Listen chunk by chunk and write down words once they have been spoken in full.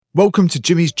Welcome to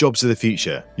Jimmy's Jobs of the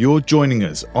Future. You're joining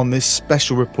us on this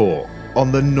special report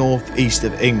on the northeast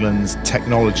of England's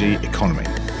technology economy.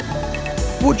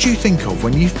 What do you think of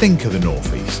when you think of the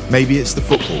northeast? Maybe it's the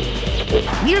football.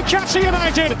 Newcastle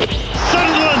United,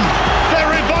 Sunderland, their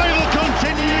revival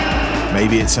continues.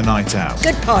 Maybe it's a night out.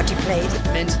 Good party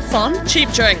place. Fun, cheap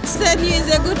drinks. Certainly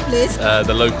is a good place.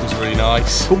 The locals are really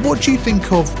nice. But what do you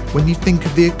think of when you think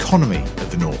of the economy of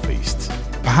the northeast?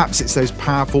 Perhaps it's those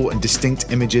powerful and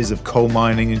distinct images of coal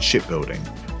mining and shipbuilding.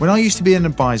 When I used to be an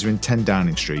advisor in 10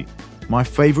 Downing Street, my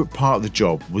favourite part of the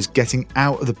job was getting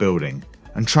out of the building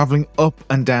and travelling up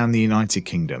and down the United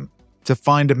Kingdom to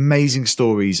find amazing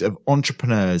stories of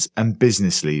entrepreneurs and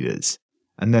business leaders,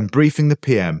 and then briefing the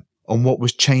PM on what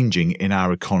was changing in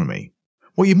our economy.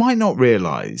 What you might not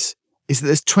realise is that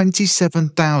there's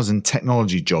 27,000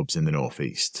 technology jobs in the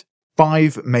northeast,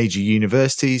 5 major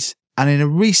universities, and in a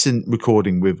recent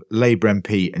recording with Labour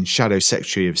MP and Shadow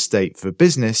Secretary of State for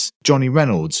Business, Johnny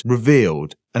Reynolds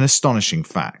revealed an astonishing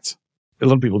fact. A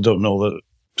lot of people don't know that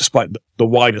despite the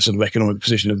wider sort of economic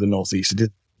position of the North East, it is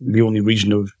the only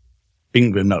region of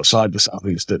England outside the South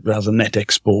East that has a net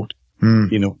export,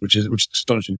 which is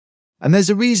astonishing. And there's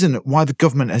a reason why the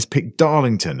government has picked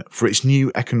Darlington for its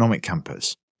new economic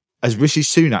campus, as Rishi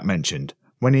Sunak mentioned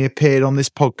when he appeared on this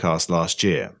podcast last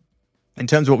year. In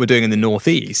terms of what we're doing in the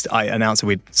northeast, I announced that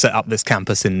we'd set up this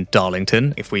campus in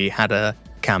Darlington. If we had a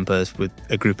campus with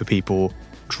a group of people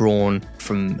drawn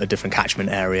from a different catchment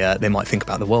area, they might think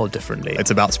about the world differently.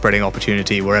 It's about spreading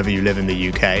opportunity wherever you live in the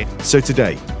UK. So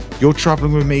today, you're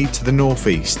travelling with me to the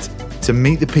northeast to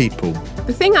meet the people.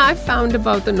 The thing I've found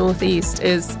about the northeast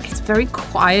is it's very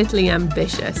quietly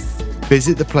ambitious.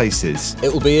 Visit the places.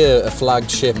 It will be a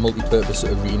flagship multi-purpose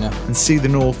arena. And see the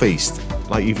northeast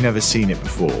like you've never seen it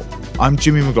before. I'm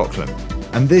Jimmy McLaughlin,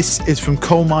 and this is From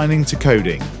Coal Mining to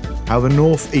Coding, how the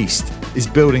northeast is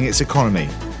building its economy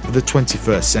for the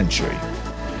 21st century.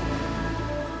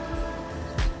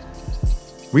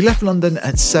 We left London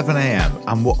at 7 a.m.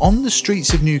 and were on the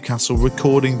streets of Newcastle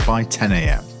recording by 10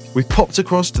 a.m. We popped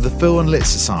across to the Phil and Lit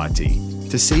Society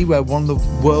to see where one of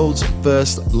the world's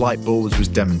first light bulbs was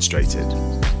demonstrated,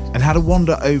 and had a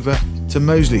wander over to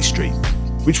Mosley Street,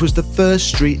 which was the first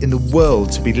street in the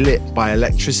world to be lit by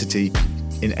electricity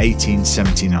in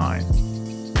 1879,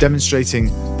 demonstrating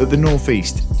that the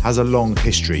northeast has a long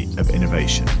history of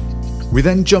innovation. We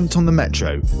then jumped on the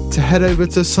metro to head over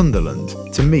to Sunderland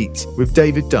to meet with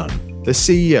David Dunn, the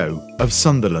CEO of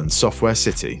Sunderland Software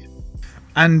City.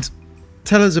 And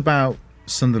tell us about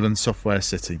Sunderland Software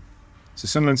City. So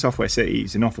Sunderland Software City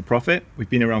is a not-for-profit. We've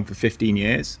been around for 15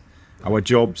 years. Our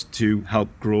job's to help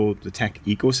grow the tech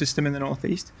ecosystem in the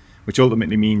northeast, which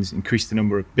ultimately means increase the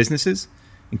number of businesses,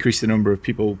 increase the number of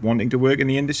people wanting to work in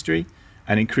the industry,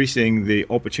 and increasing the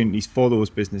opportunities for those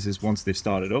businesses once they've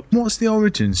started up. What's the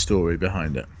origin story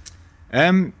behind it?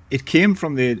 It came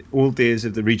from the old days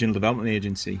of the Regional Development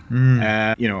Agency.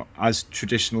 As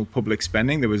traditional public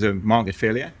spending, there was a market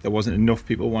failure. There wasn't enough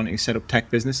people wanting to set up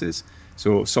tech businesses.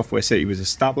 So Software City was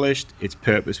established. Its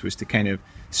purpose was to kind of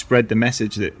spread the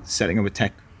message that setting up a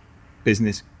tech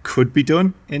business could be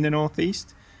done in the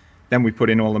northeast. Then we put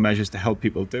in all the measures to help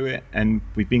people do it, and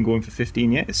we've been going for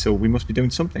 15 years, so we must be doing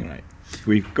something right.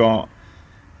 We've got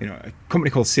a company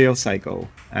called Sales Cycle,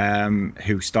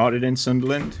 who started in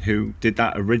Sunderland, who did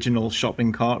that original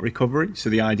shopping cart recovery. So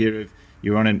the idea of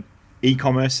you're on an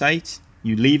e-commerce site,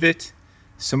 you leave it,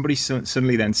 somebody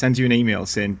suddenly then sends you an email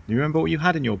saying, "You remember what you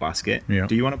had in your basket? Yeah.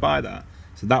 Do you want to buy that?"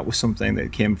 So that was something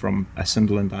that came from a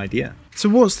Sunderland idea. So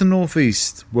what's the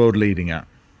northeast world leading at?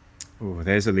 Oh,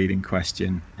 there's a leading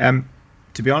question.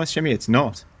 To be honest, Jimmy, it's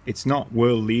not. It's not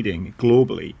world leading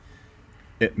globally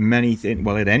at many things.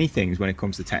 Well, at any things when it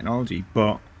comes to technology,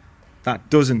 but that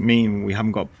doesn't mean we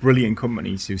haven't got brilliant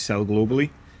companies who sell globally.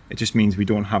 It just means we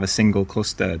don't have a single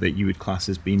cluster that you would class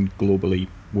as being globally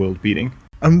world beating.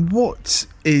 And what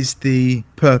is the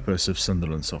purpose of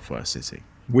Sunderland Software City?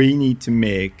 We need to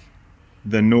make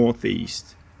the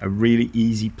northeast a really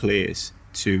easy place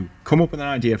to come up with an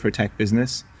idea for a tech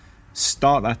business,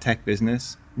 start that tech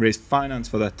business, raise finance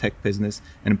for that tech business,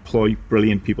 and employ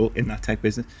brilliant people in that tech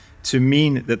business, to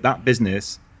mean that that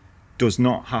business does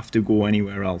not have to go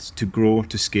anywhere else to grow,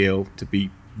 to scale, to be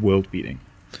world beating.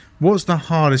 What's the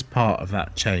hardest part of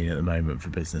that chain at the moment for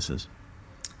businesses?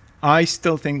 I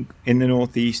still think in the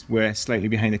northeast we're slightly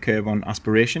behind the curve on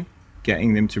aspiration,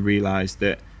 getting them to realise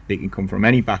that they can come from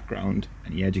any background,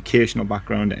 any educational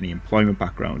background, any employment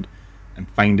background, and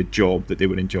find a job that they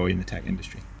would enjoy in the tech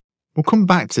industry. We'll come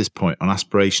back to this point on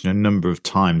aspiration a number of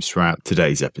times throughout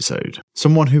today's episode.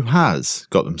 Someone who has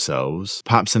got themselves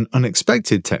perhaps an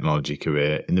unexpected technology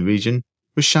career in the region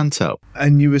was Chantel.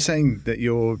 And you were saying that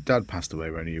your dad passed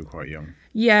away when you were quite young.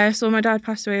 Yeah, so my dad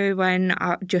passed away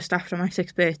just after my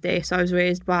 6th birthday. So I was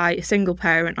raised by a single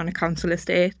parent on a council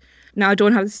estate. Now, I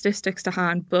don't have the statistics to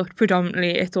hand, but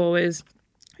predominantly it's always,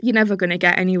 you're never going to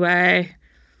get anywhere.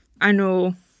 I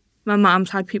know my mum's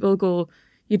had people go,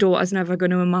 your daughter's never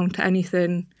going to amount to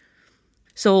anything.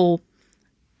 So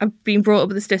I've been brought up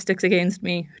with the statistics against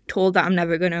me, told that I'm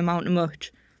never going to amount to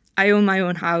much. I own my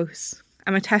own house.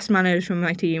 I'm a test manager from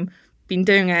my team. Been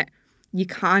doing it. You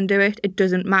can do it. It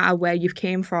doesn't matter where you've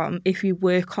came from. If you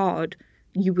work hard,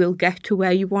 you will get to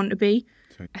where you want to be.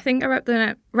 I think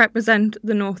I represent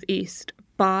the North East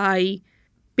by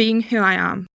being who I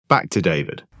am. Back to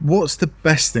David. What's the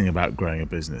best thing about growing a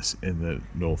business in the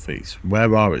North East?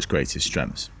 Where are its greatest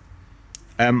strengths?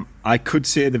 I could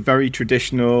say the very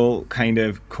traditional kind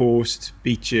of coast,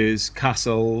 beaches,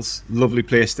 castles, lovely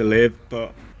place to live,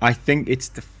 but I think it's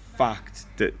the fact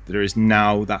that there is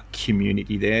now that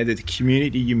community there, that the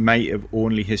community you might have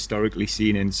only historically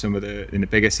seen in in the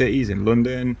bigger cities, in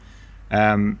London.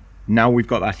 Now we've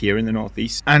got that here in the North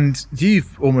East. And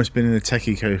you've almost been in the tech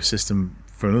ecosystem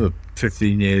for another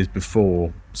 15 years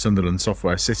before Sunderland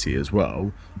Software City as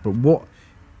well. But what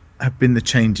have been the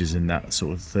changes in that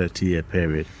sort of 30-year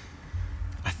period?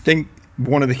 I think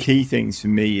one of the key things for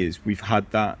me is we've had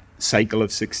that cycle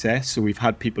of success. So we've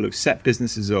had people who've set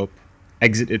businesses up,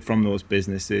 exited from those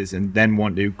businesses, and then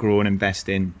want to grow and invest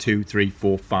in 2, 3,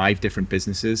 4, 5 different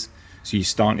businesses. So you're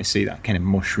starting to see that kind of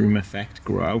mushroom effect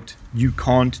grow out. You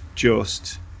can't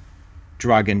just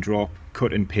drag and drop,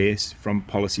 cut and paste from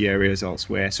policy areas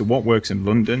elsewhere. So what works in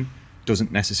London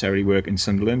doesn't necessarily work in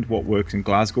Sunderland. What works in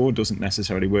Glasgow doesn't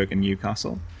necessarily work in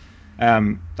Newcastle.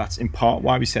 That's in part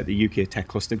why we set the UK Tech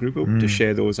Cluster Group up, to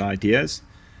share those ideas.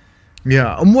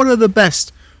 Yeah, and what are the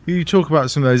best? You talk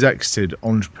about some of those exited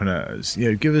entrepreneurs.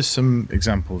 Give us some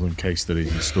examples and case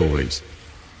studies and stories.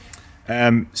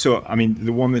 So, I mean,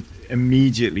 the one that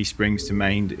immediately springs to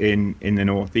mind in the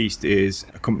North East is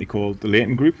a company called the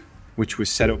Leighton Group, which was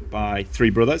set up by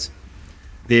 3 brothers.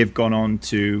 They've gone on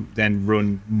to then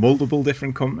run multiple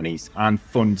different companies and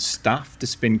fund staff to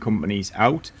spin companies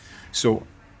out. So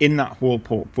in that whole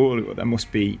portfolio, there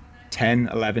must be 10,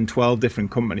 11, 12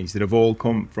 different companies that have all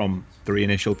come from 3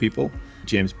 initial people.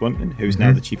 James Bunton, who's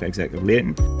now the chief executive of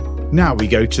Leighton. Now we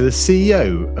go to the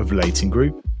CEO of Leighton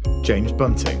Group, James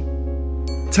Bunting.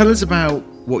 Tell us about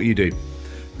what you do.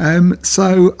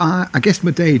 So I guess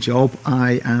my day job,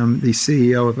 I am the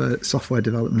CEO of a software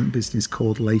development business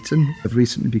called Leighton. I've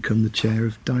recently become the chair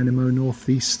of Dynamo North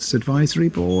East's advisory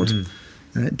board.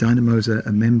 Dynamo's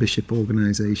a membership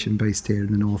organisation based here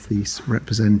in the North East,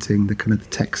 representing the kind of the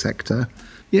tech sector.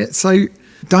 Yeah, so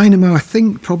Dynamo, I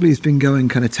think, probably has been going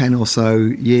kind of 10 or so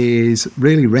years,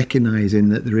 really recognising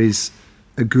that there is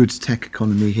a good tech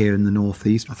economy here in the North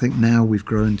East. I think now we've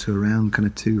grown to around kind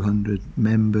of 200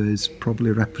 members,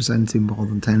 probably representing more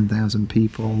than 10,000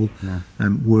 people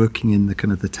working in the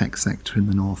kind of the tech sector in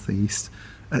the North East.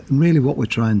 And really what we're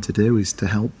trying to do is to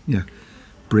help,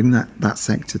 bring that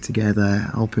sector together,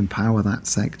 help empower that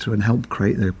sector and help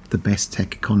create the best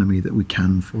tech economy that we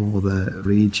can for the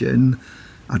region.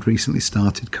 I'd recently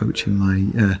started coaching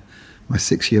my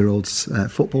 6-year-old's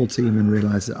football team and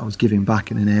realised that I was giving back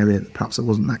in an area that perhaps I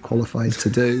wasn't that qualified to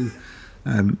do.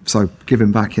 So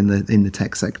giving back in the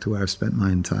tech sector where I've spent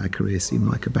my entire career seemed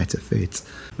like a better fit.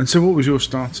 And so what was your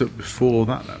startup before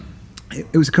that then?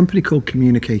 It was a company called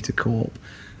Communicator Corp.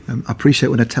 I appreciate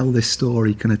when I tell this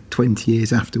story kind of 20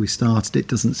 years after we started, it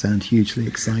doesn't sound hugely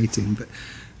exciting, but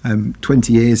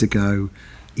 20 years ago,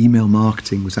 email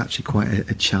marketing was actually quite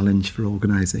a challenge for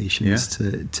organisations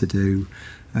to do.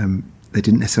 They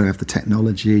didn't necessarily have the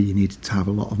technology. You needed to have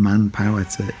a lot of manpower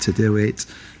to do it.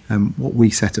 What we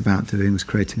set about doing was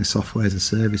creating a software as a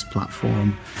service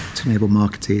platform to enable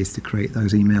marketeers to create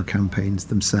those email campaigns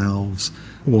themselves,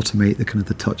 automate the kind of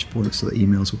the touch points so that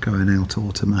emails were going out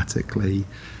automatically.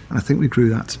 And I think we grew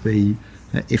that to be,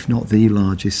 if not the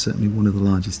largest, certainly one of the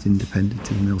largest independent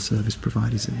email service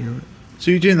providers in Europe. So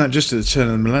you're doing that just at the turn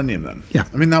of the millennium then? Yeah.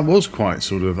 I mean, that was quite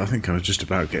sort of, I think I was just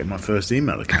about getting my first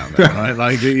email account then, right?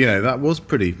 Like, that was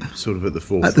pretty sort of at the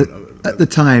forefront. At the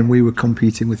time, we were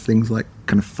competing with things like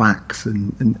kind of fax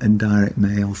and direct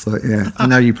mail. So, yeah, I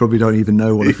know you probably don't even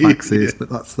know what a fax is, but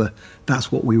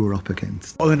that's what we were up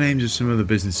against. What are the names of some of the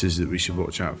businesses that we should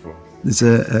watch out for? There's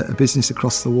a business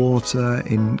across the water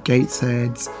in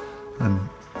Gateshead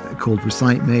called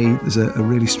ReciteMe. There's a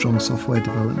really strong software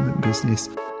development business.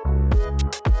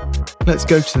 Let's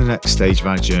go to the next stage of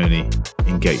our journey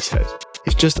in Gateshead.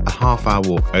 It's just a half-hour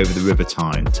walk over the River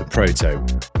Tyne to Proto.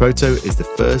 Proto is the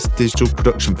first digital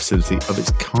production facility of its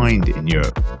kind in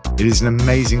Europe. It is an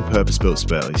amazing purpose-built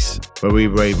space where we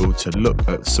were able to look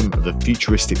at some of the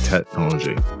futuristic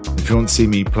technology. If you want to see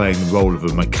me playing the role of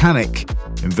a mechanic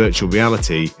in virtual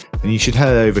reality, then you should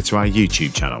head over to our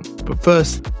YouTube channel. But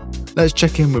first, let's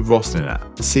check in with Ross Linnett,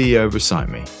 the CEO of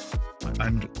ReciteMe.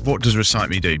 And what does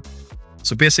ReciteMe do?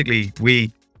 So basically,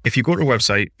 if you go to a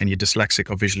website and you're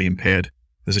dyslexic or visually impaired,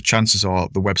 there's a chances are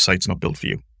the website's not built for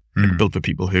you. It's built for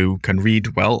people who can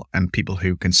read well and people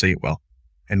who can see it well.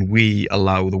 And we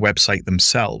allow the website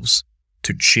themselves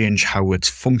to change how it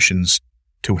functions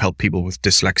to help people with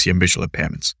dyslexia and visual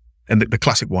impairments. And the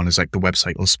classic one is like the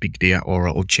website will speak to you, or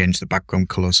it'll change the background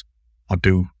colors or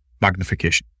do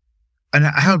magnification. And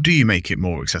how do you make it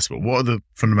more accessible? What are the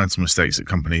fundamental mistakes that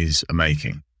companies are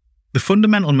making? The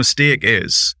fundamental mistake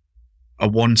is a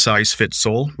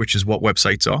one-size-fits-all, which is what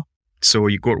websites are. So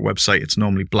you go to a website, it's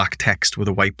normally black text with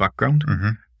a white background.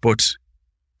 But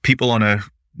people on a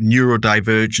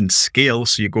neurodivergent scale,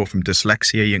 so you go from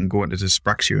dyslexia, you can go into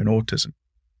dyspraxia and autism.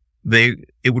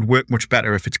 It would work much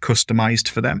better if it's customized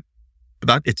for them.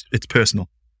 But it's personal.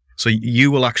 So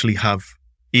you will actually have,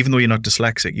 even though you're not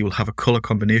dyslexic, you will have a color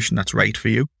combination that's right for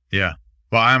you. Yeah.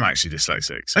 Well, I am actually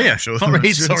dyslexic. So oh, yeah. Sure. All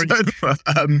right, sorry.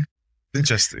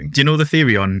 Interesting. Do you know the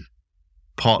theory on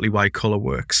partly why color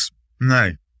works?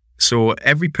 No. So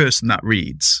every person that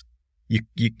reads,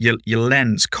 your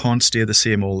lens can't stay the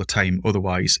same all the time.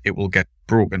 Otherwise, it will get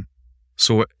broken.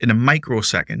 So in a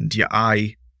microsecond, your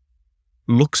eye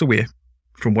looks away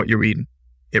from what you're reading.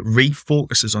 It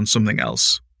refocuses on something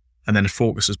else, and then it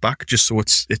focuses back, just so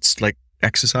it's like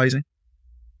exercising.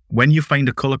 When you find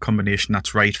a color combination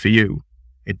that's right for you,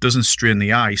 it doesn't strain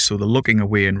the eye, so the looking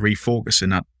away and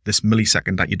refocusing at this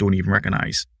millisecond that you don't even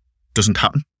recognize doesn't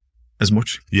happen as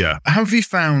much. Yeah. How have you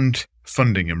found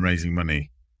funding and raising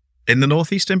money? In the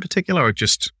Northeast in particular, or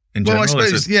just in general? Well, I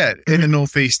suppose, in the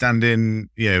Northeast and in,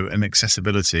 an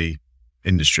accessibility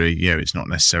industry, it's not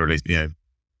necessarily,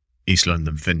 East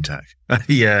London fintech.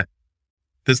 Yeah.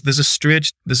 There's a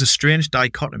strange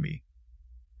dichotomy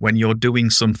when you're doing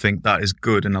something that is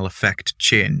good and will affect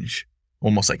change,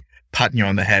 almost like patting you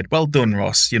on the head. Well done,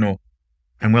 Ross, And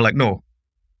we're like, no,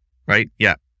 right?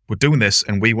 Yeah, we're doing this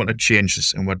and we want to change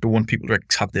this, and we don't want people to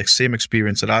have the same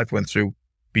experience that I've went through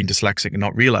being dyslexic and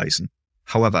not realizing.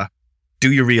 However,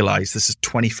 do you realize this is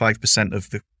 25% of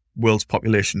the world's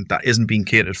population that isn't being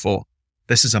catered for?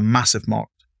 This is a massive market.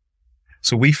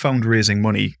 So we found raising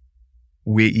money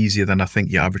way easier than I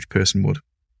think your average person would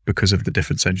because of the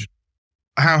difference engine.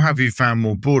 How have you found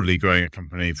more broadly growing a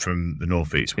company from the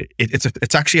Northeast?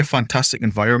 It's actually a fantastic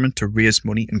environment to raise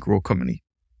money and grow a company.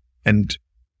 And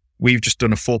we've just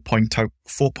done a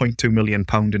 £4.2 million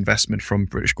investment from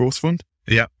British Growth Fund,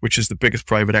 which is the biggest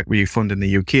private equity fund in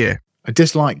the UK. I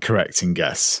dislike correcting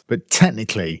guests, but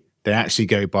technically they actually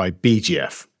go by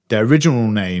BGF. Their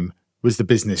original name was the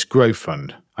Business Growth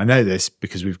Fund. I know this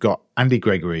because we've got Andy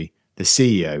Gregory, the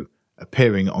CEO,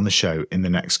 appearing on the show in the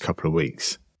next couple of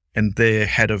weeks. And the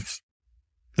head of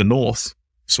the North,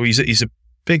 so he's a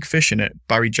big fish in it,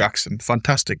 Barry Jackson,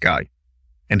 fantastic guy.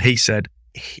 And he said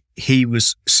he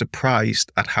was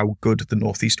surprised at how good the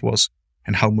Northeast was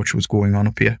and how much was going on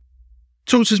up here.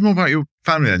 Talk to us more about your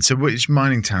family then. So which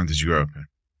mining town did you grow up in?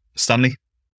 Stanley,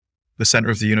 the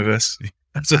centre of the universe,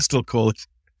 as I still call it.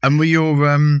 And was your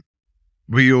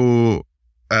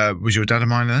dad a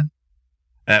miner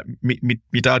then?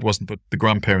 My dad wasn't, but the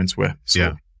grandparents were.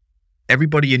 So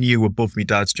everybody you knew above my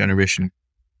dad's generation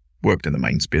worked in the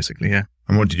mines, basically, yeah.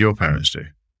 And what did your parents do?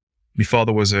 My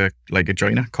father was a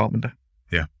joiner, carpenter.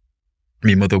 Yeah.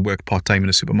 My mother worked part-time in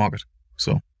a supermarket.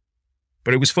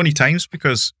 But it was funny times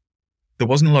because there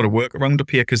wasn't a lot of work around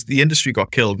up here because the industry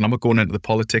got killed, and I'm not going into the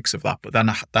politics of that, but then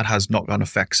that has knock-on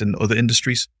effects in other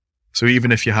industries. So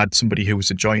even if you had somebody who was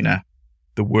a joiner,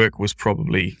 the work was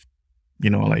probably,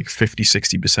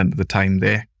 50-60% of the time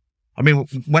there. I mean,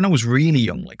 when I was really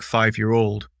young, like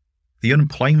 5-year-old, the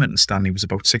unemployment in Stanley was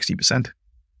about 60%.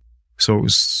 So it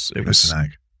was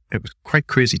quite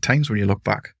crazy times when you look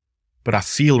back. But I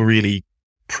feel really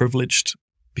privileged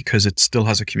because it still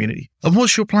has a community. And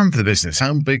what's your plan for the business?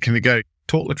 How big can it go?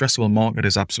 Total addressable market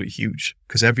is absolutely huge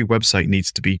because every website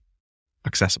needs to be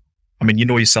accessible. I mean, you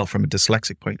know yourself from a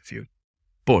dyslexic point of view,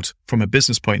 but from a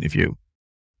business point of view,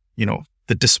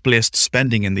 the displaced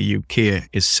spending in the UK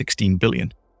is 16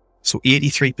 billion. So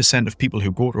 83% of people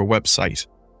who go to a website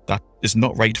that is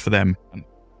not right for them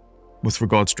with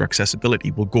regards to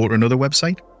accessibility will go to another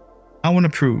website. I want to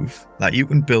prove that you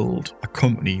can build a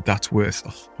company that's worth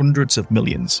hundreds of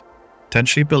millions,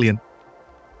 potentially $1 billion,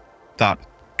 that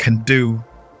can do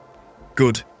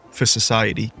good for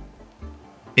society,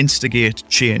 instigate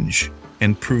change,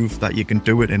 and prove that you can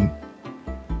do it in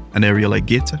an area like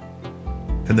Gator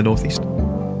in the Northeast.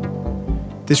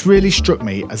 This really struck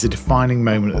me as a defining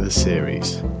moment of the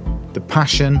series. The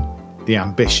passion, the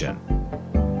ambition.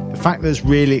 The fact there's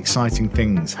really exciting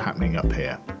things happening up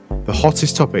here. The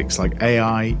hottest topics like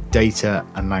AI, data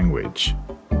and language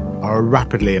are a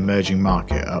rapidly emerging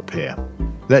market up here.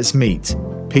 Let's meet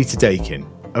Peter Dakin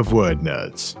of Word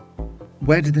Nerds.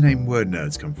 Where did the name Word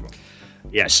Nerds come from?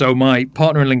 Yeah, so my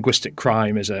partner in linguistic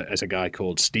crime is a guy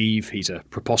called Steve. He's a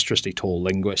preposterously tall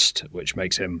linguist, which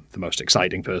makes him the most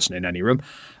exciting person in any room.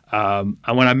 And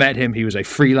when I met him, he was a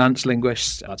freelance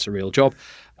linguist. That's a real job.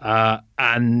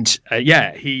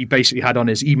 He basically had on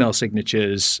his email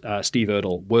signatures, Steve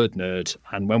Erdl, Word Nerd.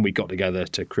 And when we got together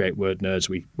to create Word Nerds,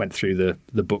 we went through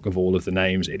the book of all of the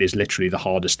names. It is literally the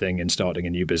hardest thing in starting a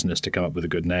new business to come up with a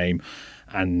good name.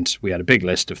 And we had a big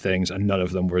list of things, and none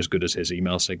of them were as good as his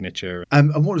email signature.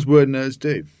 And what does Word Nerds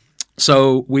do?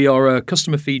 So we are a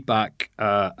customer feedback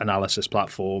analysis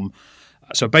platform.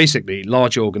 So basically,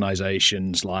 large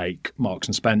organizations like Marks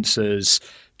and Spencer's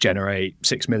generate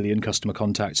 6 million customer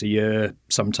contacts a year.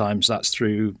 Sometimes that's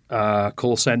through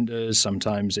call centers.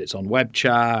 Sometimes it's on web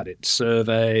chat. It's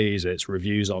surveys. It's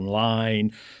reviews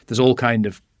online. There's all kind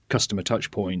of customer touch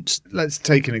points. Let's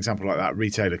take an example like that.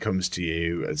 Retailer comes to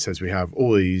you and says we have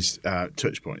all these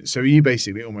touch points. So are you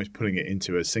basically almost putting it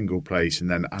into a single place and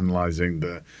then analysing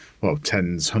the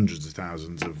tens, hundreds of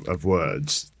thousands of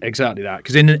words? Exactly that.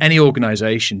 Because in any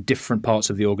organisation, different parts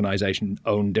of the organisation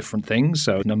own different things.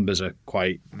 So numbers are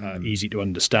quite easy to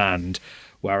understand,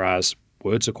 whereas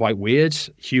words are quite weird.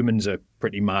 Humans are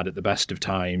pretty mad at the best of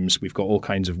times. We've got all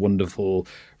kinds of wonderful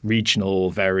regional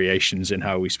variations in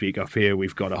how we speak up here.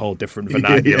 We've got a whole different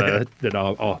vernacular than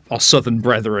our southern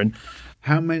brethren.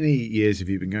 How many years have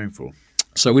you been going for?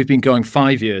 So we've been going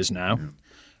 5 years now.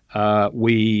 I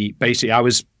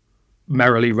was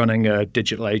merrily running a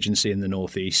digital agency in the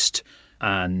Northeast,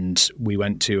 and we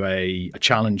went to a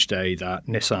challenge day that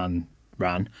Nissan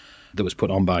ran that was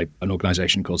put on by an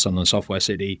organisation called Sunderland Software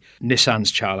City. Nissan's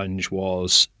challenge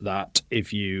was that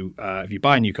if you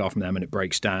buy a new car from them and it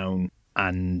breaks down,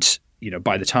 and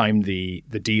by the time the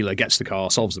dealer gets the car,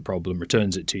 solves the problem,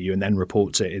 returns it to you, and then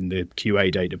reports it in the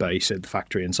QA database at the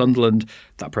factory in Sunderland,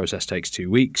 that process takes 2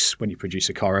 weeks. When you produce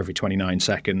a car every 29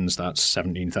 seconds, that's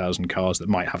 17,000 cars that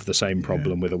might have the same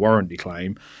problem with a warranty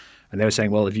claim. And they were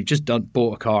saying, well, if you've just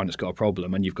bought a car and it's got a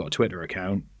problem and you've got a Twitter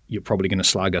account, you're probably going to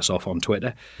slag us off on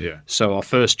Twitter. Yeah. So our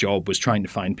first job was trying to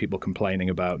find people complaining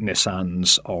about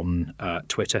Nissans on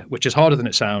Twitter, which is harder than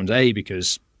it sounds, A,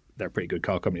 because they're a pretty good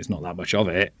car company. It's not that much of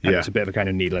it. And it's a bit of a kind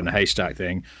of needle in a haystack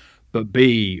thing. But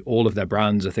B, all of their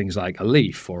brands are things like a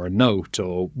leaf or a note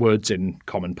or words in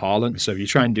common parlance. So if you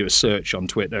try and do a search on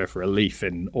Twitter for a leaf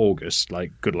in August,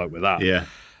 good luck with that. Yeah.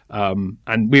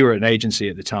 And we were an agency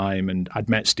at the time, and I'd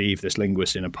met Steve, this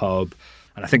linguist, in a pub.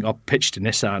 And I think our pitch to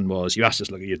Nissan was, you asked us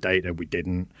to look at your data, we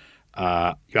didn't.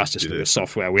 You asked us to look at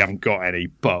software, we haven't got any,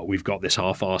 but we've got this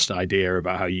half-arsed idea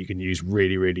about how you can use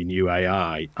really, really new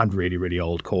AI and really, really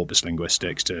old corpus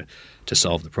linguistics to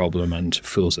solve the problem. And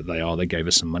fools that they are, they gave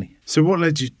us some money. So what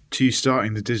led you to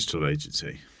starting the digital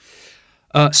agency?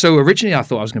 So originally I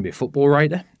thought I was going to be a football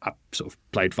writer. I sort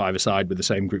of played five-a-side with the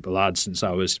same group of lads since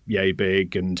I was yay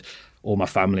big, and all my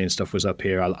family and stuff was up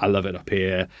here. I love it up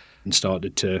here, and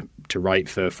started to write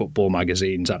for football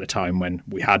magazines at a time when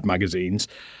we had magazines.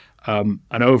 And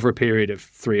over a period of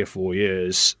 3 or 4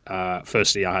 years,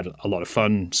 firstly, I had a lot of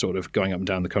fun sort of going up and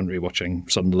down the country watching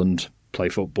Sunderland play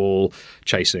football,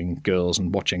 chasing girls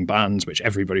and watching bands, which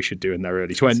everybody should do in their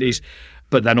early 20s.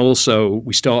 But then also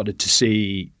we started to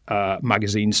see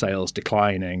magazine sales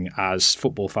declining as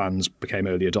football fans became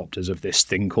early adopters of this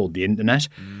thing called the internet.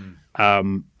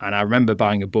 And I remember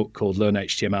buying a book called Learn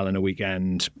HTML in a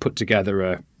Weekend, put together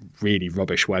a really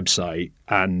rubbish website,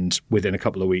 and within a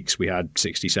couple of weeks we had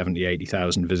 60, 70,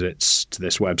 80,000 visits to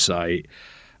this website.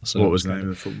 So what was the name of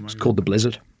the football magazine? It's called The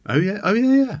Blizzard. Oh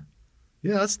yeah.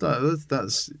 Yeah,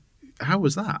 that's how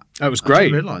was that? That was great. I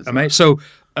didn't realise that. Mate, so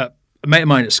a mate of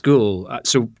mine at school,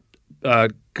 a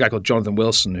guy called Jonathan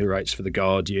Wilson, who writes for The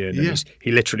Guardian, and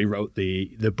he literally wrote the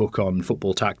book on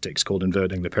football tactics called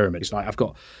Inverting the Pyramid. He's like, I've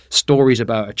got stories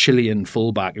about a Chilean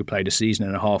fullback who played a season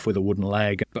and a half with a wooden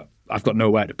leg, but I've got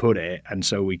nowhere to put it. And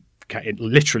so we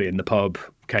literally in the pub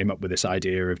came up with this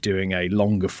idea of doing a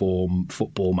longer form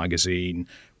football magazine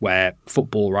where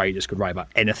football writers could write about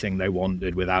anything they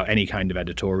wanted without any kind of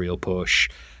editorial push.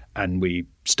 And we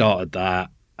started that,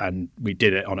 and we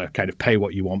did it on a kind of pay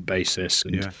what you want basis.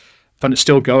 And it's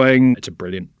still going. It's a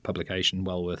brilliant publication,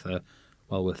 well worth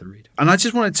well worth a read. And I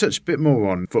just want to touch a bit more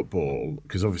on football,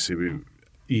 because obviously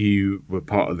you were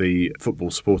part of the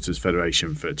Football Supporters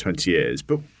Federation for 20 years,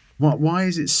 but why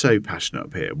is it so passionate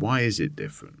up here? Why is it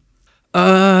different?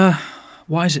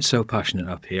 Why is it so passionate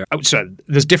up here? So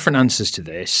there's different answers to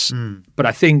this, but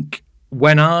I think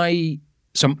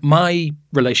so my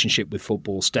relationship with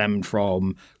football stemmed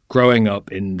from growing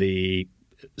up in the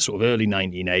sort of early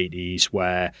 1980s,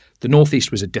 where the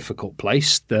Northeast was a difficult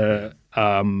place. The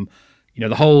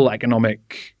whole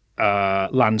economic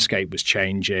landscape was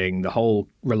changing. The whole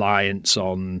reliance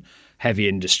on heavy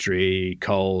industry,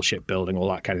 coal, shipbuilding, all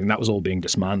that kind of thing, that was all being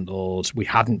dismantled. We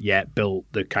hadn't yet built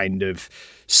the kind of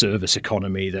service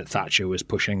economy that Thatcher was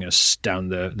pushing us down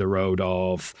the road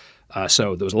of.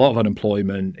 So there was a lot of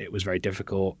unemployment. It was very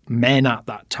difficult. Men at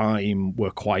that time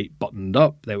were quite buttoned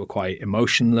up. They were quite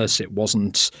emotionless. It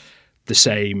wasn't the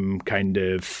same kind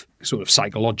of sort of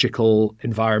psychological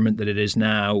environment that it is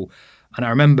now. And I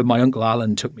remember my Uncle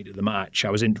Alan took me to the match. I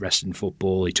was interested in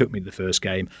football. He took me to the first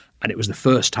game. And it was the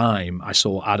first time I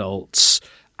saw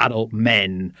adult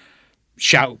men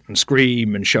shout and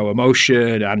scream and show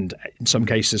emotion and in some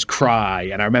cases cry.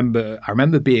 And I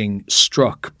remember being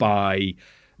struck by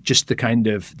just the kind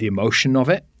of the emotion of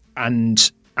it.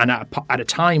 And at a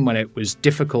time when it was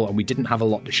difficult and we didn't have a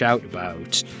lot to shout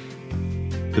about.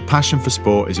 The passion for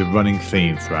sport is a running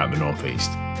theme throughout the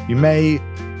Northeast. You may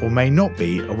or may not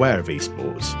be aware of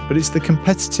esports, but it's the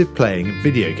competitive playing of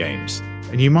video games.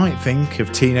 And you might think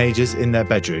of teenagers in their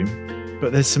bedroom,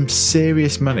 but there's some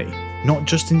serious money, not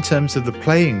just in terms of the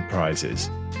playing prizes,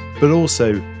 but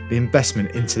also the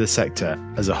investment into the sector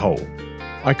as a whole.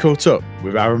 I caught up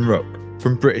with Aaron Ruck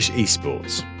from British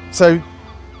Esports. So,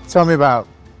 tell me about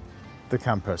the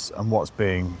campus and what's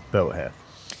being built here.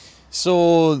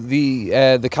 So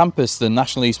the campus, the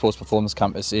National Esports Performance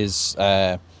Campus, is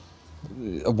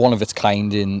one of its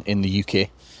kind in the UK.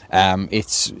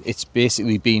 It's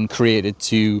basically been created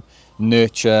to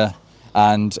nurture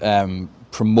and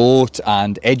promote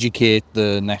and educate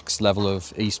the next level of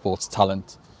esports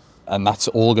talent, and that's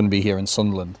all going to be here in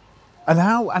Sunderland. And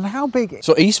how big?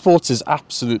 So esports is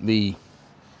absolutely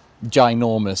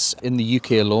ginormous. In the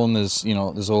UK alone,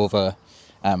 there's over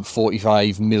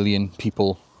 45 million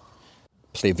people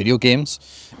play video games.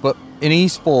 But in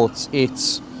esports,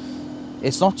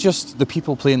 it's not just the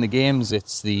people playing the games,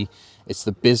 it's the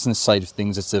business side of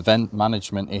things, it's event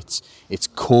management, it's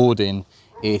coding,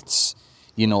 it's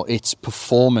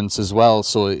performance as well.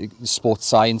 So sports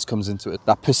science comes into it.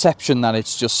 That perception that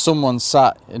it's just someone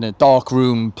sat in a dark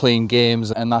room playing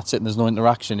games and that's it and there's no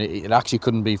interaction, it actually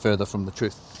couldn't be further from the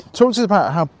truth. Talk to us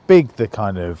about how big the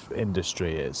kind of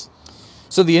industry is.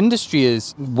 So the industry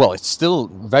is, well, it's still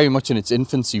very much in its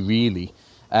infancy, really.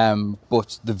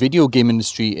 But the video game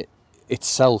industry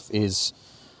itself is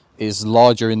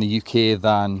larger in the UK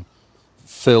than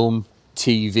film,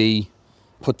 TV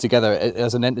put together.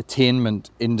 As an entertainment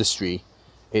industry,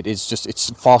 it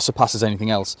far surpasses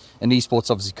anything else. And esports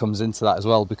obviously comes into that as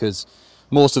well, because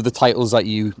most of the titles that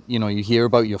you hear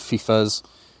about, your FIFAs,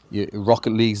 your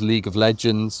Rocket Leagues, League of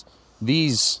Legends,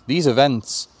 these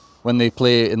events, when they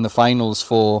play in the finals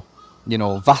for,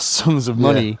 vast sums of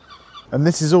money. Yeah. And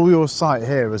this is all your site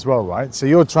here as well, right? So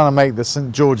you're trying to make the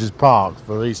St George's Park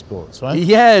for esports, right?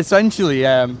 Yeah, essentially.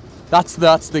 That's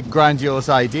the grandiose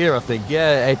idea, I think.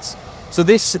 Yeah, so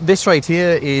this right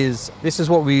here is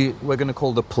what we're going to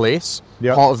call the place,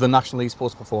 yep. Part of the National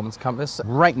Esports Performance Campus.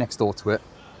 Right next door to it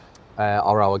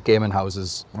are our gaming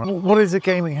houses. What is a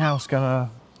gaming house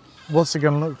what's it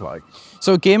going to look like?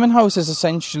 So a gaming house is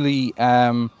essentially,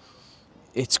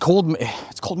 it's called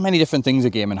many different things, a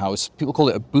gaming house. People call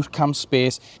it a boot camp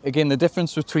space. Again, the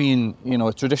difference between,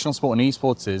 a traditional sport and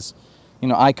esports is,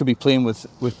 I could be playing with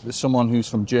someone who's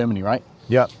from Germany, right?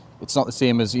 Yeah. It's not the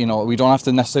same as, we don't have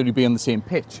to necessarily be on the same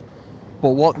pitch.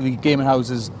 But what the gaming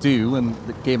houses do, and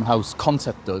the gaming house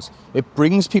concept does, it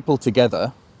brings people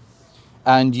together,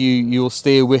 and you'll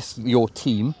stay with your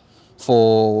team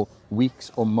for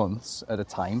weeks or months at a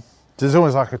time. So it's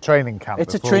almost like a training camp.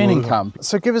 It's a training camp.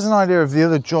 So give us an idea of the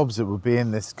other jobs that would be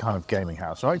in this kind of gaming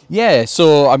house, right? Yeah,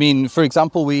 so for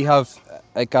example, we have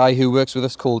a guy who works with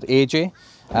us called AJ,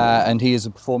 and he is a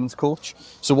performance coach.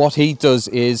 So what he does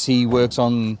is he works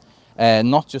on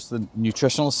not just the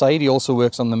nutritional side, he also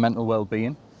works on the mental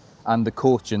well-being and the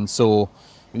coaching. So,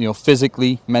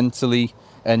 physically, mentally,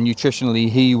 and nutritionally,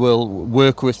 he will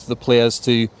work with the players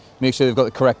to make sure they've got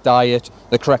the correct diet,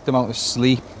 the correct amount of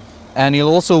sleep. And he'll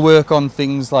also work on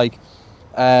things like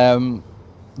the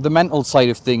mental side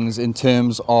of things in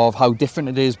terms of how different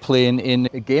it is playing in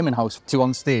a gaming house to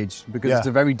on stage, because it's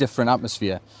a very different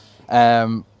atmosphere.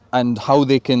 And how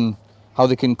they can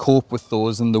cope with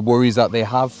those and the worries that they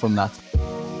have from that.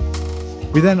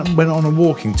 We then went on a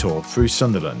walking tour through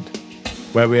Sunderland,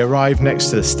 where we arrived next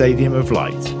to the Stadium of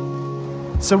Light.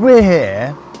 So we're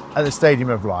here at the Stadium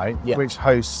of Light, which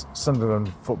hosts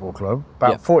Sunderland Football Club.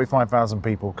 About 45,000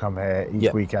 people come here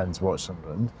each weekend to watch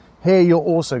Sunderland. Here you're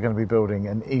also going to be building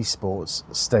an esports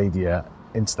stadia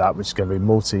into that, which is going to be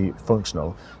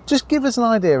multifunctional. Just give us an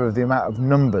idea of the amount of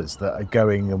numbers that are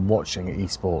going and watching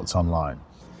esports online.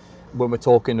 When we're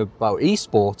talking about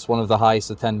esports, one of the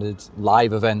highest attended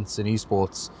live events in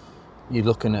esports, you're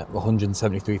looking at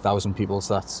 173,000 people.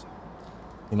 So that's,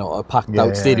 a packed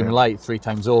out Stadium of Light 3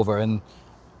 times over. And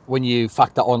when you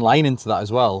factor online into that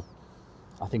as well,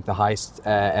 I think the highest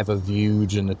ever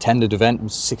viewed and attended event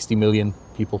was 60 million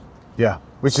people. Yeah,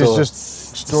 which is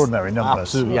just extraordinary numbers.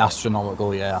 Absolutely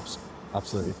astronomical,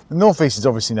 absolutely. The North East is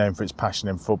obviously known for its passion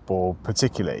in football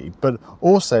particularly, but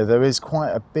also there is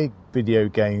quite a big video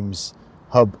games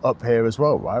hub up here as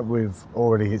well, right? We've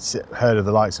already heard of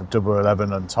the likes of Double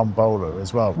 11 and Tom Bowler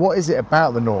as well. What is it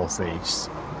about the North East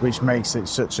which makes it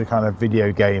such a kind of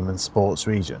video game and sports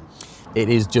region? It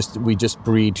is we just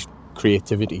breed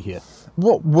creativity here.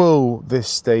 What will this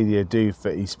stadia do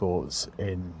for esports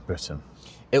in Britain?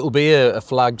 It will be a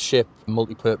flagship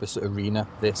multi-purpose arena,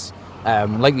 this.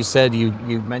 Like you said, you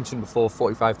mentioned before,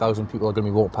 45,000 people are going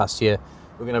to be walking past here.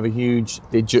 We're going to have a huge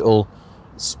digital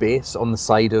space on the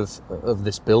side of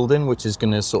this building, which is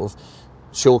going to sort of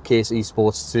showcase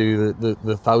esports to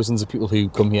the thousands of people who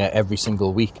come here every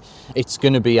single week. It's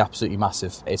going to be absolutely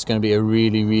massive. It's going to be a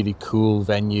really, really cool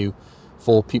venue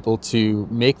for people to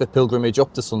make the pilgrimage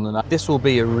up to Sunderland. This will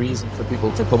be a reason for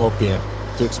people to come up here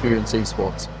to experience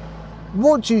esports.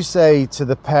 What do you say to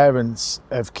the parents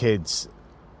of kids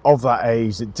of that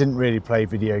age that didn't really play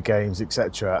video games,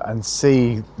 etc., and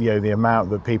see the amount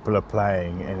that people are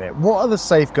playing in it? What are the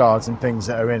safeguards and things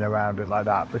that are in around it like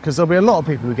that? Because there'll be a lot of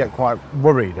people who get quite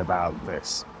worried about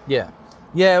this.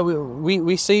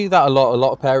 We see that a lot. A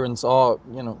lot of parents are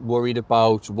worried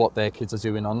about what their kids are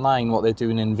doing online, what they're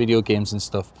doing in video games and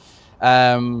stuff.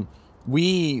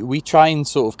 We try and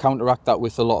sort of counteract that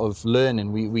with a lot of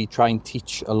learning. We try and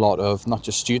teach a lot of not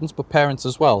just students but parents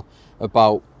as well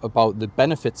about the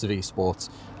benefits of esports.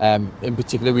 In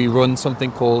particular, we run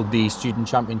something called the Student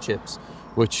Championships,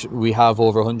 which we have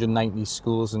over 190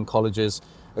 schools and colleges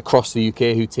across the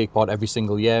UK who take part every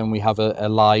single year, and we have a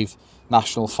live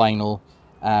national final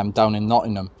down in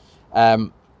Nottingham.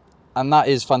 And that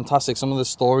is fantastic. Some of the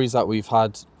stories that we've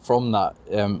had from that,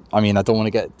 I don't want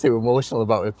to get too emotional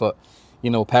about it, but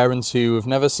parents who have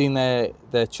never seen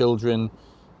their children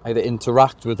either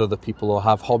interact with other people or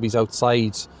have hobbies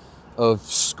outside of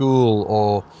school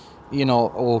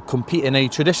or compete in any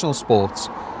traditional sports,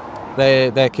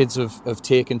 their kids have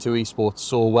taken to esports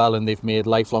so well, and they've made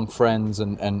lifelong friends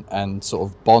and sort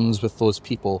of bonds with those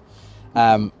people,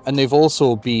 and they've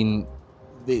also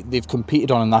they've competed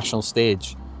on a national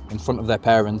stage in front of their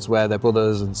parents, where their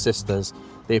brothers and sisters,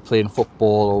 they play in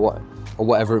football or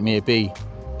whatever it may be.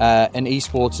 And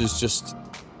esports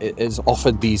is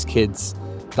offered these kids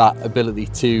that ability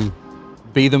to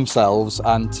be themselves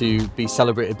and to be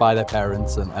celebrated by their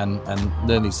parents and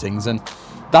learn these things. And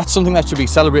that's something that should be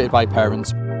celebrated by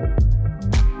parents.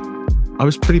 I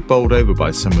was pretty bowled over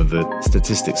by some of the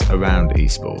statistics around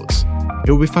esports.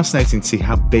 It will be fascinating to see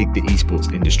how big the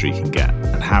esports industry can get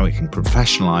and how it can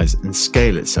professionalise and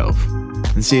scale itself,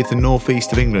 and see if the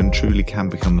northeast of England truly can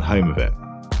become the home of it.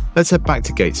 Let's head back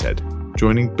to Gateshead,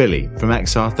 joining Billy from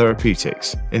XR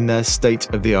Therapeutics in their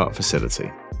state-of-the-art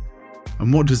facility.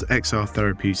 And what does XR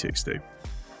Therapeutics do?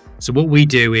 So what we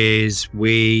do is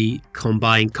we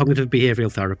combine cognitive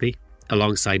behavioural therapy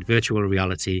alongside virtual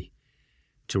reality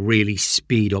to really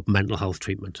speed up mental health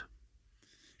treatment.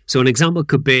 So an example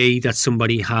could be that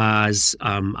somebody has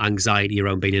anxiety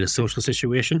around being in a social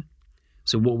situation.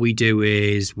 So what we do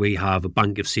is we have a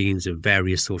bank of scenes of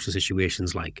various social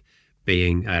situations, like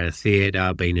being at a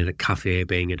theatre, being in a cafe,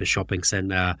 being at a shopping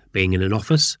centre, being in an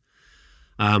office.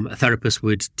 A therapist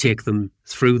would take them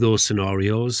through those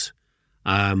scenarios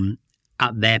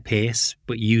at their pace,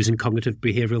 but using cognitive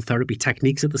behavioural therapy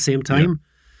techniques at the same time.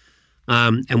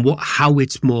 And how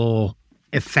it's more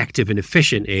effective and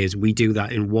efficient is we do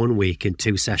that in 1 week in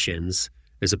 2 sessions,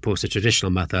 as opposed to traditional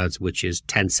methods, which is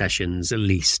 10 sessions at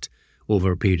least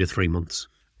over a period of 3 months.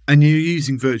 And you're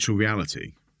using virtual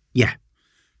reality? Yeah.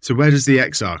 So where does the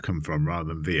XR come from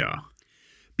rather than VR?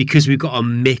 Because we've got a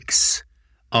mix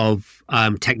of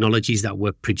technologies that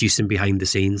we're producing behind the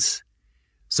scenes.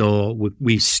 So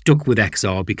we've stuck with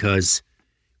XR because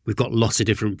we've got lots of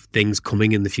different things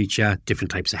coming in the future,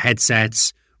 different types of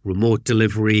headsets, remote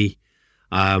delivery,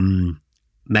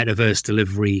 metaverse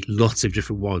delivery, lots of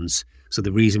different ones. So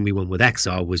the reason we went with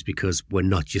XR was because we're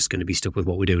not just going to be stuck with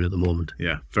what we're doing at the moment.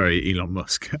 Yeah, very Elon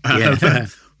Musk. Yeah.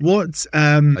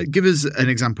 Give us an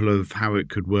example of how it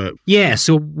could work. Yeah,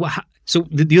 so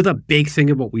the other big thing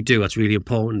of what we do that's really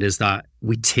important is that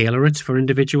we tailor it for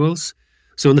individuals.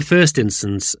 So in the first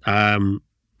instance, a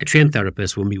trained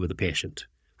therapist will meet with a patient,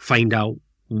 find out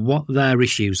what their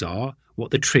issues are,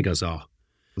 what the triggers are.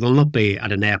 They'll not be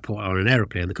at an airport or an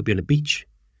aeroplane. They could be on a beach.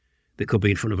 They could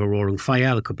be in front of a roaring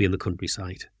fire. They could be in the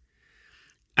countryside.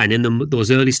 And in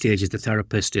those early stages, the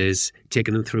therapist is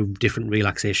taking them through different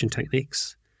relaxation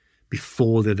techniques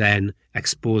before they're then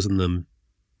exposing them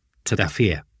to their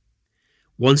fear.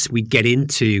 Once we get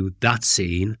into that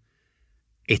scene,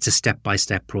 it's a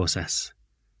step-by-step process.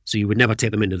 So you would never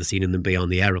take them into the scene and then be on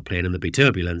the aeroplane and there'd be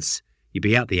turbulence. You'd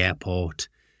be at the airport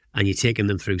and you're taking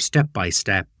them through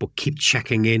step-by-step, but keep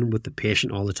checking in with the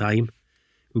patient all the time.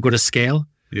 We've got a scale.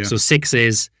 Yeah. So 6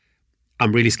 is,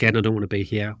 I'm really scared and I don't want to be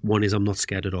here. 1 is, I'm not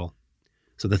scared at all.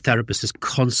 So the therapist is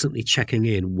constantly checking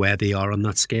in where they are on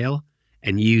that scale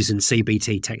and using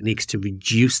CBT techniques to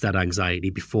reduce that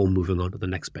anxiety before moving on to the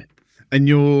next bit. And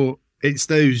it's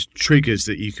those triggers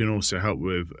that you can also help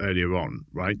with earlier on,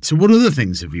 right? So what other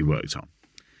things have you worked on?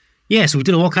 Yeah, so we've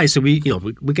done all kinds. So we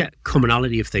get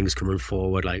commonality of things coming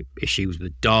forward, like issues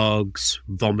with dogs,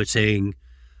 vomiting,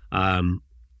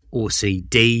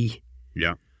 OCD.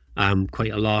 Yeah.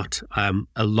 Quite a lot.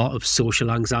 A lot of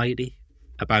social anxiety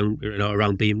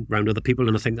around being around other people,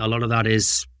 and I think a lot of that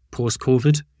is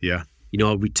post-COVID. Yeah.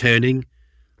 Returning,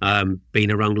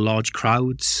 being around large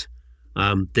crowds,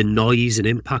 the noise and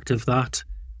impact of that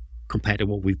compared to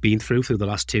what we've been through the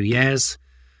last 2 years.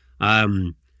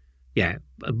 Honestly,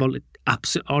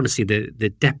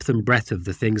 the depth and breadth of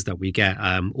the things that we get,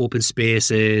 open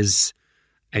spaces,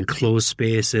 enclosed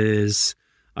spaces,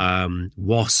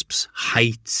 wasps,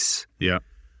 heights, yeah,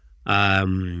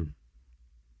 the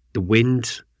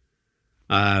wind,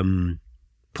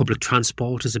 public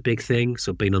transport is a big thing.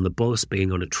 So being on the bus,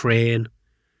 being on a train,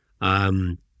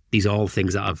 these are all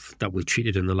things that we've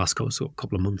treated in the last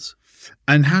couple of months.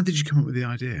 And how did you come up with the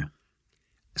idea?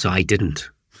 So I didn't.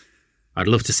 I'd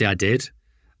love to say I did.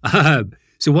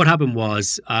 So what happened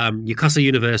was Newcastle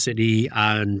University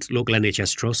and local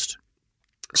NHS Trust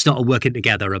started working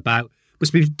together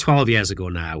must be 12 years ago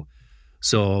now.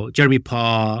 So Jeremy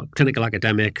Parr, clinical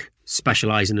academic,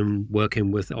 specialising in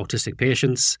working with autistic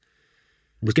patients,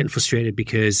 was getting frustrated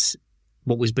because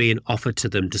what was being offered to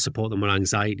them to support them with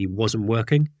anxiety wasn't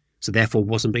working, so therefore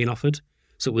wasn't being offered.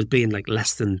 So it was being like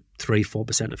less than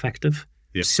 3-4% effective.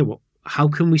 Yeah. So how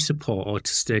can we support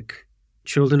autistic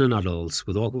children and adults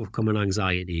with overcoming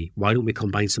anxiety? Why don't we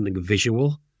combine something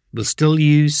visual? We'll still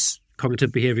use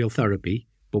cognitive behavioural therapy,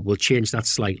 but we'll change that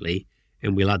slightly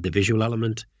and we'll add the visual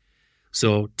element.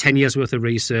 So 10 years worth of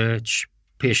research,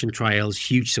 patient trials,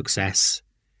 huge success.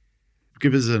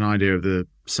 Give us an idea of the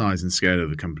size and scale of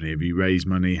the company. Have you raised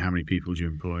money? How many people do you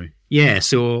employ? Yeah,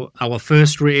 so our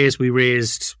first raise, we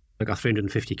raised like our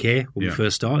 350k when we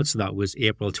first started. So that was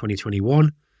April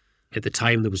 2021. At the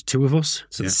time, there was 2 of us.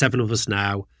 So there's 7 of us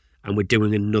now. And we're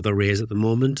doing another raise at the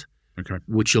moment,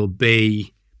 which will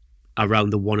be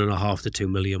around the 1.5 to 2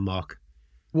 million mark.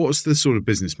 What's the sort of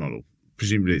business model?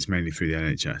 Presumably it's mainly through the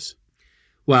NHS.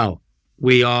 Well,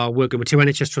 we are working with 2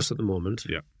 NHS trusts at the moment,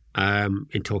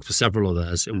 in talks with several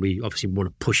others, and we obviously want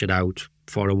to push it out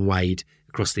far and wide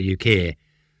across the UK.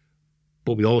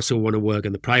 But we also want to work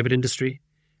in the private industry,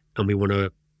 and we want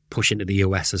to push into the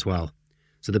US as well.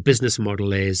 So the business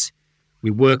model is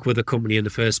we work with a company in the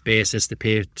first basis to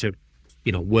pay to,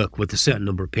 work with a certain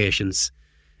number of patients,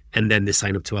 and then they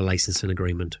sign up to a licensing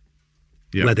agreement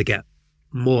where they get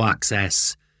more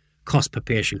access, cost per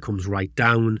patient comes right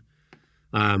down,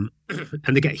 and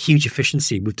they get huge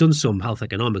efficiency. We've done some health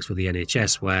economics with the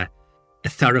NHS where a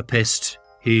therapist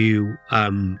who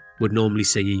would normally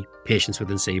see patients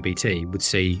within CBT would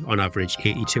see on average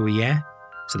 82 a year.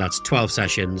 So that's 12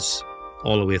 sessions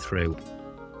all the way through.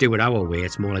 Do it our way,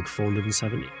 it's more like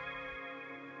 470.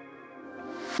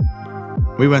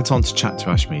 We went on to chat to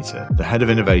Ashmita, the head of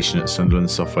innovation at Sunderland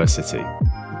Software City,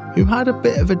 who had a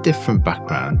bit of a different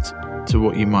background to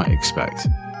what you might expect.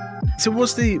 So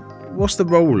what's the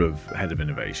role of head of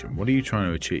innovation? What are you trying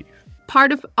to achieve?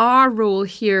 Part of our role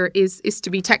here is to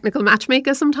be technical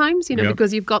matchmaker sometimes,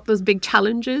 because you've got those big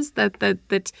challenges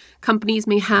that companies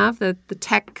may have, that the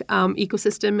tech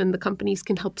ecosystem and the companies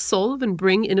can help solve and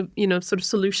bring in, sort of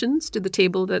solutions to the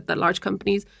table that large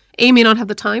companies may not have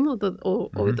the time or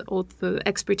the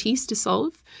expertise to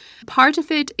solve. Part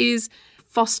of it is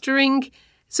fostering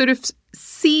sort of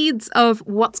seeds of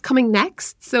what's coming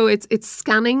next. So it's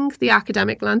scanning the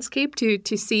academic landscape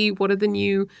to see what are the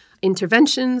new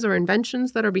interventions or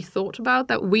inventions that are being thought about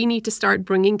that we need to start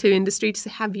bringing to industry to say,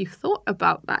 have you thought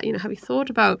about that? You know, have you thought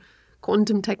about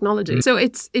quantum technology? So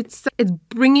it's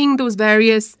bringing those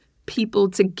various people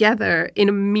together in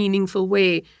a meaningful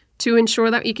way to ensure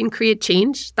that you can create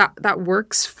change that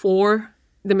works for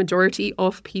the majority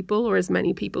of people or as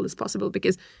many people as possible,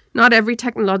 because not every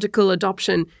technological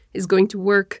adoption is going to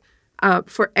work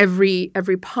for every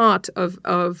part of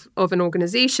an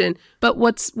organization. But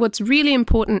what's really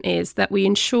important is that we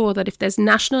ensure that if there's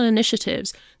national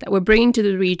initiatives that we're bringing to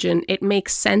the region, it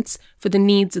makes sense for the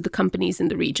needs of the companies in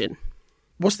the region.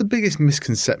 What's the biggest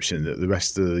misconception that the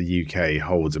rest of the UK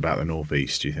holds about the North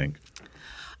East, do you think?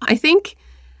 I think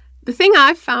the thing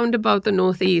I've found about the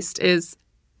North East is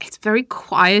it's very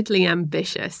quietly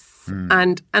ambitious.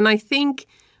 And I think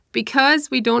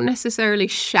because we don't necessarily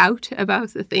shout about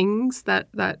the things that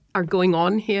are going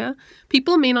on here,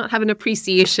 people may not have an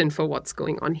appreciation for what's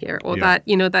going on here, or that,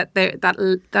 you know, that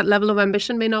level of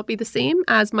ambition may not be the same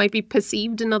as might be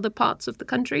perceived in other parts of the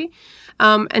country.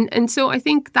 And so I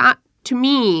think that, to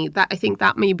me, I think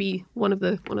that may be one of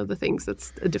the things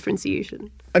that's a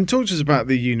differentiation. And talk to us about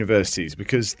the universities,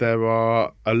 because there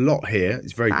are a lot here.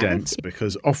 It's very dense,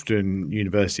 because often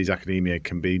universities, academia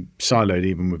can be siloed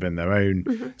even within their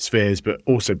own spheres, but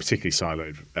also particularly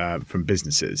siloed from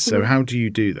businesses. So how do you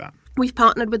do that? We've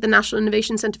partnered with the National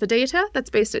Innovation Centre for Data that's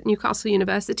based at Newcastle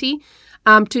University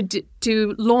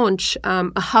to launch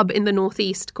a hub in the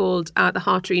Northeast called the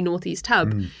Hartree Northeast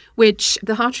Hub, which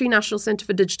the Hartree National Centre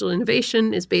for Digital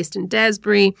Innovation is based in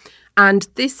Daresbury. And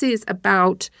this is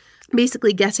about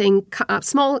basically getting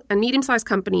small and medium-sized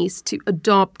companies to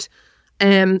adopt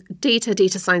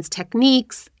data science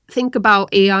techniques, think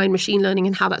about AI and machine learning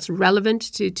and how that's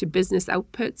relevant to business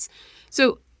outputs.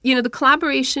 So, you know, the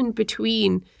collaboration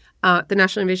between the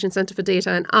National Innovation Centre for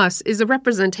Data and us is a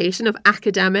representation of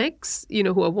academics, you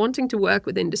know, who are wanting to work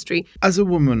with industry. As a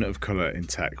woman of colour in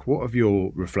tech, what have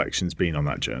your reflections been on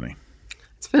that journey?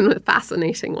 It's been a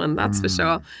fascinating one, that's for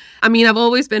sure. I mean, I've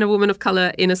always been a woman of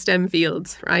colour in a STEM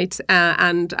field, right?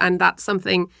 And that's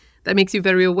something that makes you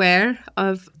very aware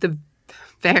of the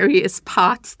various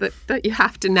paths that you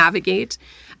have to navigate.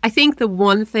 I think the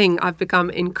one thing I've become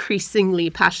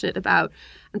increasingly passionate about,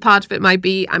 and part of it might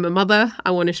be I'm a mother. I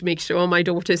want to make sure my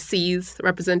daughter sees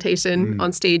representation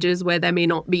on stages where there may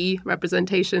not be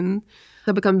representation.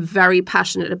 I've become very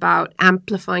passionate about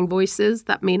amplifying voices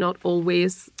that may not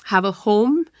always have a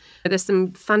home. There's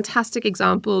some fantastic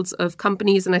examples of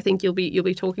companies, and I think you'll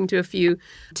be talking to a few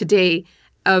today,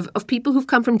 of people who've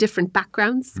come from different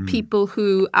backgrounds, people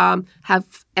who have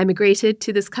emigrated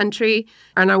to this country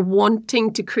and are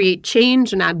wanting to create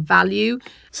change and add value.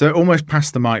 So almost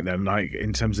past the mic then, like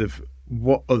in terms of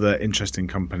what other interesting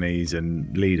companies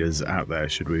and leaders out there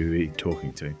should we be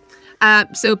talking to?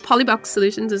 So Polybox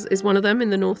Solutions is one of them in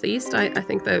the Northeast. I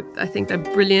think they're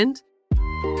brilliant.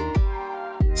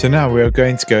 So now we are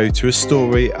going to go to a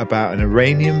story about an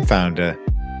Iranian founder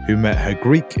who met her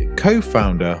Greek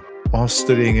co-founder while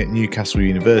studying at Newcastle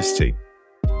University,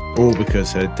 all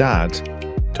because her dad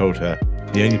told her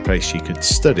the only place she could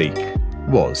study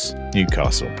was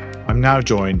Newcastle. I'm now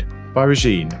joined by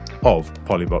Regine of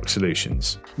Polybox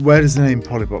Solutions. Where does the name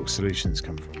Polybox Solutions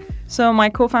come from? So my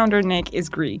co-founder, Nick, is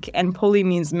Greek, and poly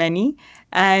means many.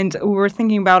 And we were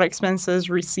thinking about expenses,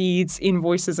 receipts,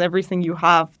 invoices, everything you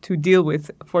have to deal with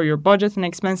for your budget and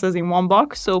expenses in one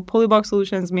box. So Polybox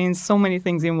Solutions means so many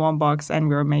things in one box, and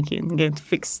we're making it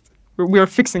fixed. We're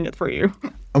fixing it for you.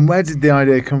 And where did the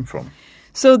idea come from?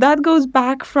 So that goes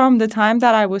back from the time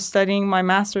that I was studying my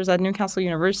master's at Newcastle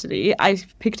University. I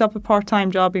picked up a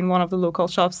part-time job in one of the local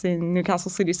shops in Newcastle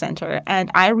city centre,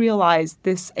 and I realized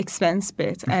this expense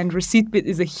bit and receipt bit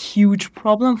is a huge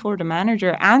problem for the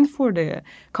manager and for the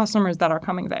customers that are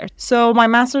coming there. So my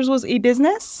master's was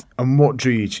e-business. And what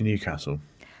drew you to Newcastle?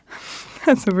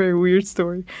 That's a very weird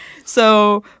story.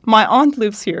 So my aunt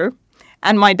lives here.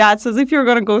 And my dad says, if you're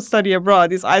going to go study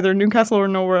abroad, it's either Newcastle or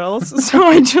nowhere else. So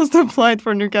I just applied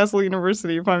for Newcastle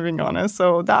University, if I'm being honest.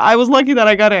 So I was lucky that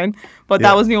I got in, but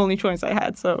that was the only choice I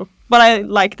had. But I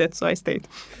liked it, so I stayed.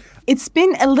 It's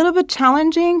been a little bit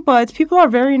challenging, but people are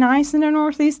very nice in the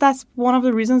Northeast. That's one of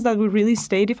the reasons that we really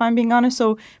stayed, if I'm being honest.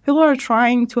 So people are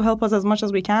trying to help us as much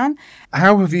as we can.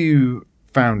 How have you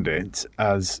found it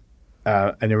as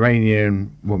an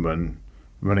Iranian woman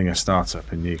running a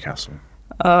startup in Newcastle?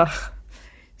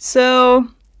 So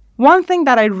one thing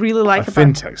that I really like about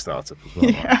fintech startup as well.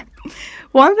 Yeah.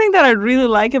 One thing that I really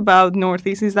like about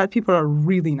Northeast is that people are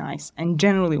really nice and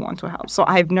generally want to help. So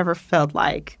I've never felt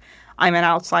like I'm an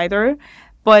outsider.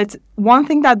 But one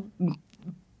thing that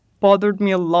bothered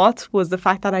me a lot was the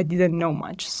fact that I didn't know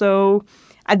much. So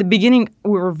at the beginning,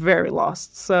 we were very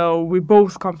lost. So we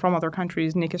both come from other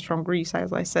countries. Nick is from Greece,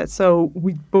 as I said. So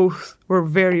we both were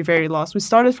very, very lost. We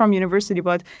started from university,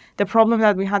 but the problem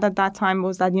that we had at that time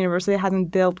was that university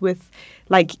hadn't dealt with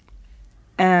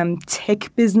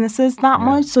tech businesses that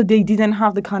much, so they didn't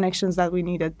have the connections that we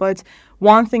needed. But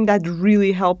one thing that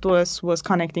really helped us was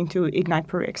connecting to Ignite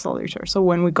Peru Accelerator. So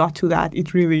when we got to that,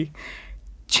 it really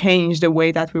changed the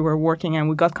way that we were working, and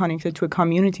we got connected to a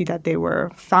community that they were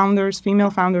founders,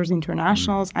 female founders,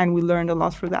 internationals, and we learned a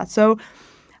lot through that. So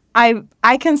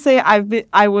I can say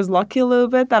I was lucky a little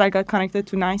bit that I got connected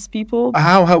to nice people.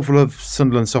 How helpful have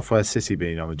Sunderland Software City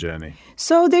been on the journey?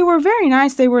 So they were very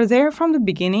nice. They were there from the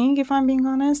beginning, if I'm being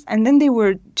honest, and then they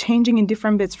were changing in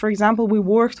different bits. For example, we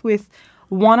worked with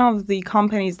one of the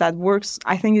companies that works,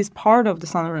 I think, is part of the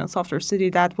Sunderland Software City,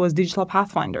 that was Digital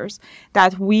Pathfinders,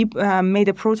 that we made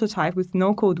a prototype with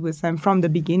no code with them from the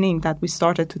beginning, that we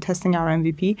started to testing our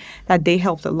MVP, that they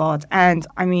helped a lot. And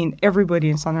I mean, everybody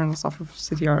in Sunderland Software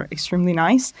City are extremely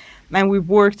nice. And we've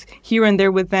worked here and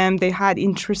there with them. They had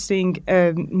interesting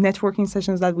networking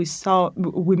sessions that we saw.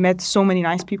 We met so many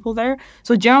nice people there.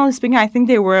 So generally speaking, I think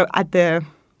they were at the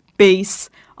base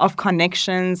of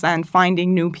connections and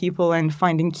finding new people and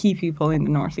finding key people in the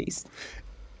Northeast.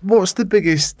 What's the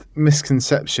biggest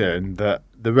misconception that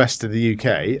the rest of the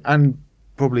UK, and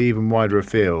probably even wider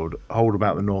afield, hold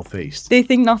about the Northeast? They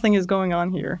think nothing is going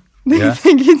on here. They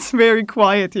think it's very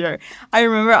quiet here. I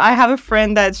remember I have a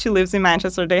friend that she lives in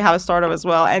Manchester. They have a startup as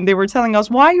well. And they were telling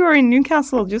us, why you are in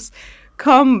Newcastle? Just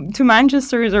come to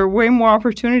Manchester. There are way more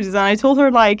opportunities. And I told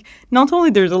her, not only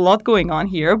there's a lot going on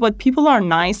here, but people are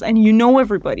nice and you know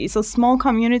everybody. It's a small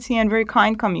community and very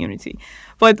kind community.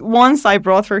 But once I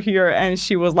brought her here and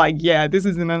she was like, yeah, this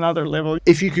is in another level.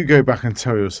 If you could go back and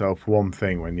tell yourself one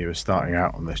thing when you were starting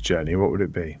out on this journey, what would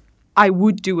it be? I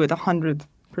would do it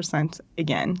 100%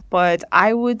 again. But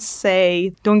I would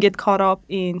say don't get caught up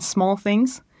in small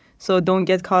things. So don't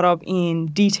get caught up in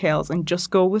details and just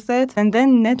go with it. And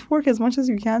then network as much as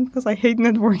you can, because I hate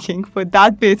networking. But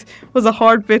that bit was a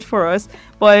hard bit for us.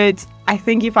 But I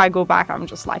think if I go back, I'm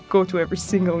just go to every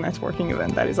single networking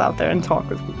event that is out there and talk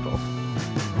with people.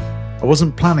 I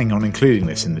wasn't planning on including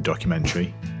this in the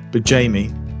documentary, but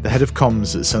Jamie, the head of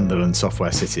comms at Sunderland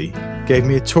Software City, gave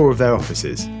me a tour of their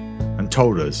offices and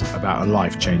told us about a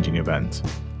life-changing event.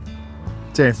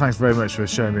 Jamie, thanks very much for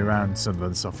showing me around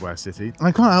Sunderland Software City. And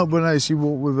I can't help but notice you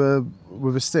walk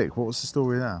with a stick. What was the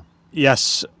story there?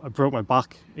 Yes, I broke my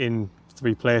back in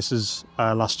 3 places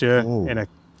last year in a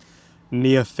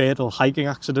near-fatal hiking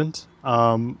accident,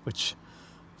 which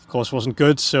of course wasn't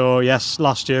good. So yes,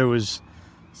 last year was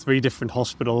 3 different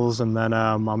hospitals, and then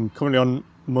I'm currently on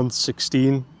month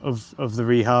 16 of the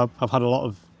rehab. I've had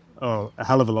a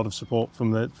hell of a lot of support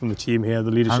from the team here,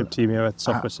 the leadership team here at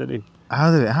Software City. How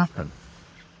did it happen?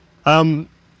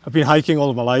 I've been hiking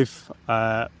all of my life.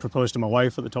 Proposed to my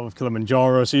wife at the top of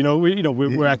Kilimanjaro. So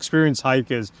we're experienced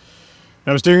hikers.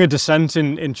 And I was doing a descent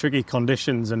in tricky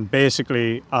conditions, and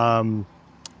basically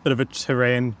bit of a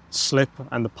terrain slip,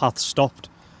 and the path stopped.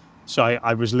 So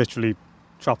I was literally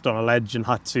trapped on a ledge and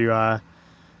had to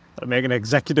make an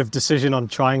executive decision on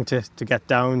trying to get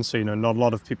down. So not a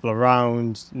lot of people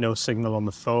around, no signal on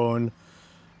the phone.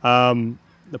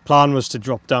 The plan was to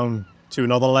drop down to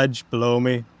another ledge below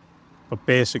me. But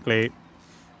basically,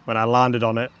 when I landed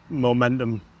on it,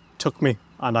 momentum took me,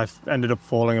 and I ended up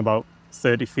falling about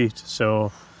 30 feet.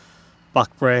 So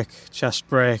back break, chest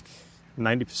break,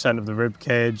 90% of the rib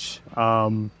cage.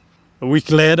 A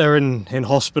week later in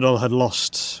hospital, had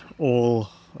lost all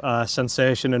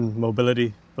sensation and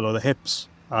mobility below the hips.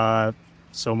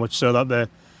 So much so that the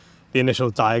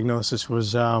initial diagnosis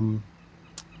was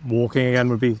walking again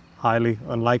would be highly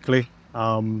unlikely.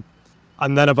 And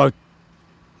then about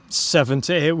 7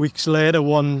 to 8 weeks later,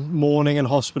 one morning in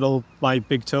hospital, my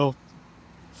big toe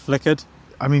flickered.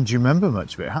 I mean, do you remember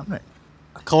much of it happening?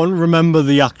 I can't remember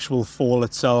the actual fall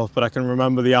itself, but I can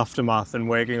remember the aftermath and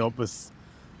waking up with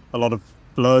a lot of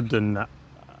blood and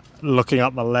looking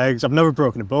at my legs. I've never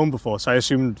broken a bone before, so I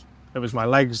assumed it was my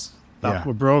legs that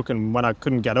were broken. When I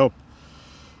couldn't get up,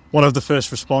 one of the first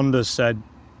responders said,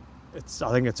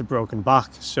 I think it's a broken back.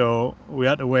 So we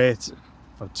had to wait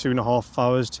 2.5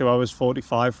 hours, 2 hours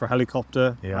 45 for a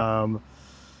helicopter.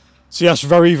 So yes,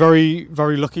 very, very,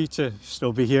 very lucky to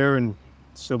still be here and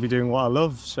still be doing what I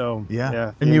love. So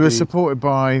and you were supported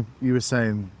by, you were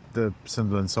saying, the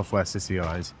Sunderland Software City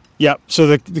guys. Yeah, so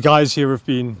the guys here have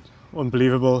been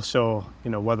unbelievable. So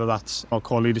whether that's our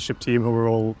core leadership team, who are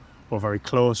all we're very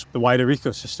close. The wider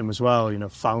ecosystem as well,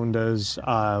 founders,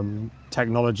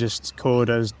 technologists,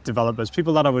 coders, developers,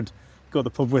 people that I would go to the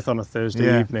pub with on a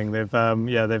Thursday evening. They've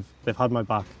had my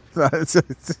back.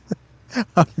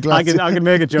 I can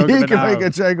make a joke about it now. You can make a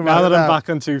joke about it now. That I'm now. back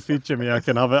on 2 feet, Jimmy, I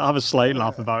can have a slight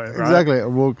laugh about it, right? Exactly,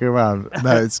 and walking around.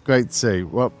 No, it's great to see.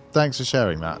 Well, thanks for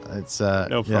sharing that. It's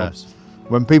no problems.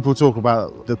 When people talk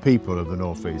about the people of the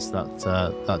North East,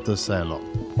 that does say a lot.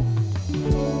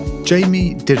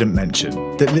 Jamie didn't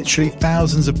mention that literally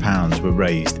thousands of pounds were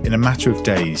raised in a matter of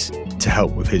days to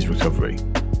help with his recovery.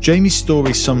 Jamie's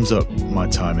story sums up my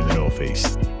time in the North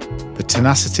East. The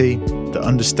tenacity, the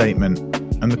understatement,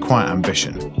 and the quiet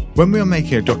ambition. When we are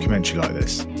making a documentary like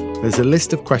this, there's a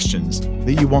list of questions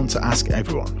that you want to ask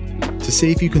everyone to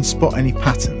see if you can spot any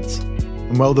patterns.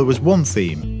 And well, there was one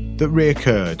theme that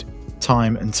reoccurred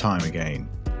time and time again.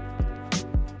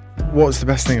 What's the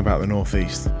best thing about the North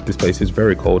East? This place is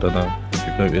very cold, I don't know if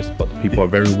you've noticed, but the people are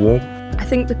very warm. I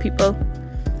think the people,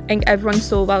 everyone's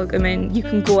so welcoming. You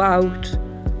can go out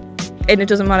and it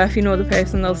doesn't matter if you know the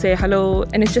person, they'll say hello,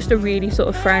 and it's just a really sort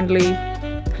of friendly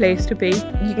place to be.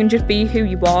 You can just be who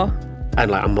you are.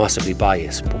 And I'm massively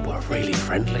biased, but we're really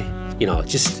friendly.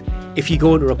 Just if you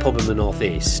go into a pub in the North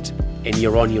East and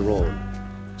you're on your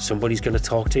own, somebody's going to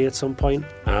talk to you at some point,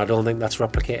 and I don't think that's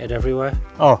replicated everywhere.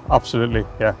 Oh, absolutely,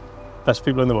 yeah. Best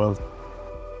people in the world.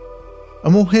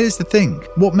 And well, here's the thing.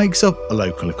 What makes up a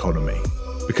local economy?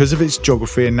 Because of its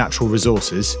geography and natural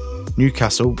resources,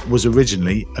 Newcastle was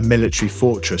originally a military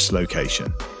fortress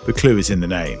location. The clue is in the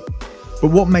name. But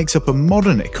what makes up a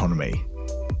modern economy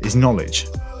is knowledge,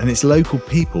 and it's local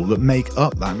people that make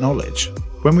up that knowledge.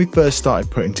 When we first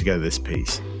started putting together this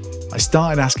piece, I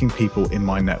started asking people in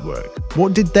my network,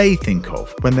 what did they think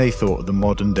of when they thought of the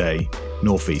modern day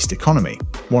North East economy?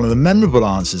 One of the memorable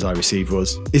answers I received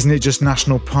was, isn't it just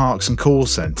national parks and call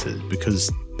centres because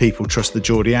people trust the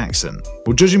Geordie accent?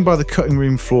 Well, judging by the cutting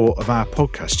room floor of our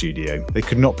podcast studio, they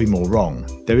could not be more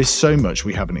wrong. There is so much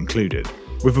we haven't included.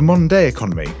 With a modern day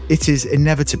economy, it is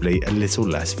inevitably a little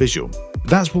less visual.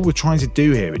 That's what we're trying to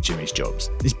do here at Jimmy's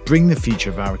Jobs, is bring the future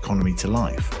of our economy to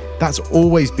life. That's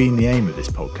always been the aim of this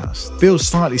podcast. Feels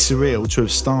slightly surreal to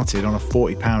have started on a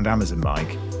 £40 Amazon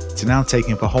mic to now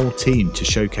taking up a whole team to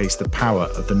showcase the power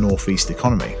of the North East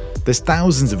economy. There's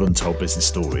thousands of untold business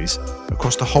stories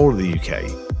across the whole of the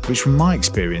UK, which from my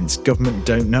experience, government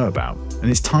don't know about, and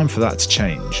it's time for that to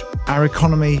change. Our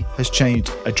economy has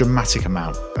changed a dramatic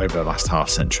amount over the last half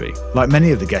century. Like many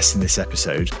of the guests in this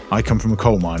episode, I come from a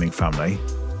coal mining family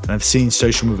and have seen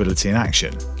social mobility in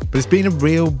action. But it's been a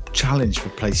real challenge for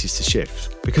places to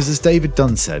shift, because as David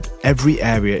Dunn said, every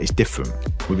area is different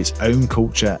with its own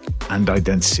culture and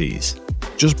identities.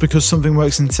 Just because something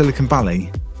works in Silicon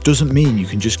Valley doesn't mean you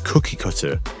can just cookie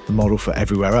cutter the model for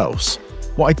everywhere else.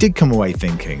 What I did come away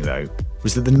thinking, though,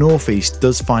 was that the North East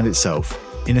does find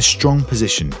itself in a strong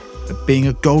position of being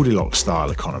a Goldilocks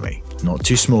style economy, not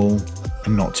too small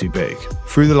and not too big.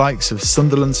 Through the likes of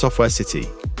Sunderland Software City,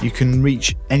 you can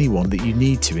reach anyone that you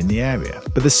need to in the area.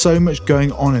 But there's so much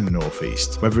going on in the North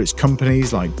East, whether it's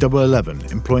companies like Double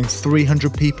 11 employing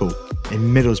 300 people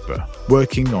in Middlesbrough,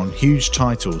 working on huge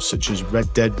titles such as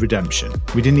Red Dead Redemption.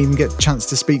 We didn't even get a chance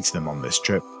to speak to them on this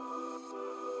trip.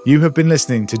 You have been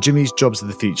listening to Jimmy's Jobs of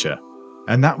the Future,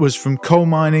 and that was from coal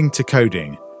mining to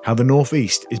coding, how the North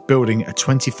East is building a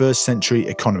 21st century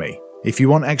economy. If you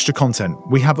want extra content,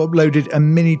 we have uploaded a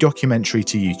mini documentary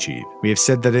to YouTube. We have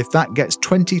said that if that gets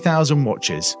 20,000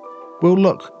 watches, we'll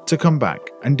look to come back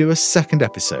and do a second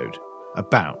episode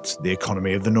about the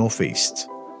economy of the North East.